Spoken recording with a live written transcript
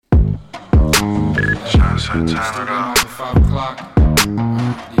Sanatana. 5 o'clock.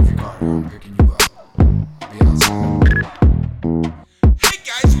 Leave your car here, I'm picking you up. Be outside. Hey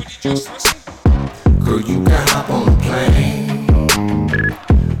guys, what did you just listen? Girl, you can hop on a plane.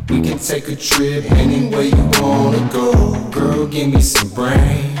 We can take a trip anywhere you wanna go. Girl, give me some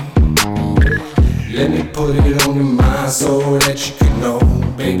brain. Let me put it on your mind so that you can know.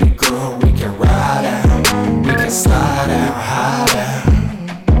 Baby girl, we can ride out, we can slide out, hide out.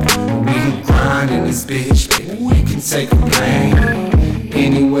 We can grind in this bitch, baby, we can take a plane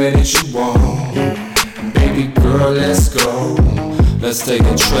anywhere that you want. Baby girl, let's go. Let's take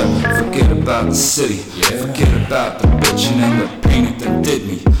a trip, forget about the city, forget about the bitchin' and the pain that did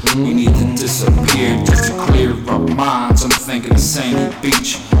me. We need to disappear just to clear our minds. I'm thinking of Sandy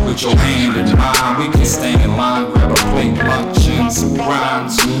Beach with your hand in mine. We can stand in line, grab a plate, lunch and some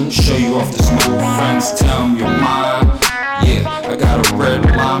grinds. Show you off the smooth friends, tell them you're mine. Yeah, I got a red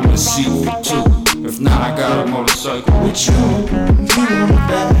line with a seat for two. If not, I got a motorcycle with you.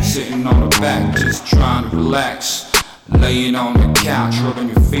 Sitting on the back, just trying to relax. Laying on the couch, rubbing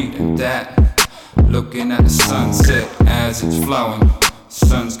your feet at that. Looking at the sunset as it's flowing.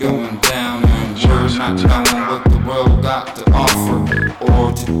 Sun's going down and we're not knowing what the world got to offer.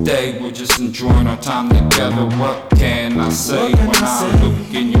 Or today we're just enjoying our time together. What can I say when I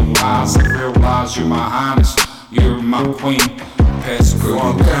look in your eyes? I realize you're my highness, you're my queen. Pass it Girl,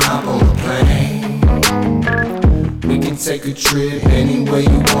 forward. you can hop on a plane. We can take a trip anywhere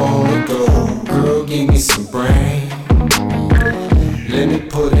you wanna go. Girl, give me some brain. Let me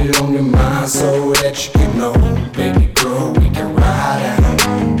put it on your mind so that you can know. Baby girl, we can ride out,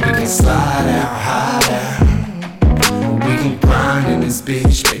 we can slide out, hide out. We can grind in this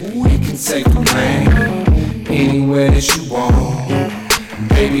bitch, baby, we can take a plane anywhere that you want.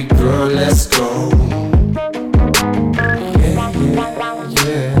 Baby girl, let's go. Yeah, yeah,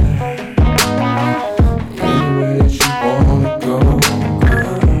 yeah. Anywhere that you wanna go,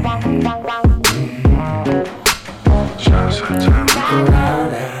 girl. Sanatana.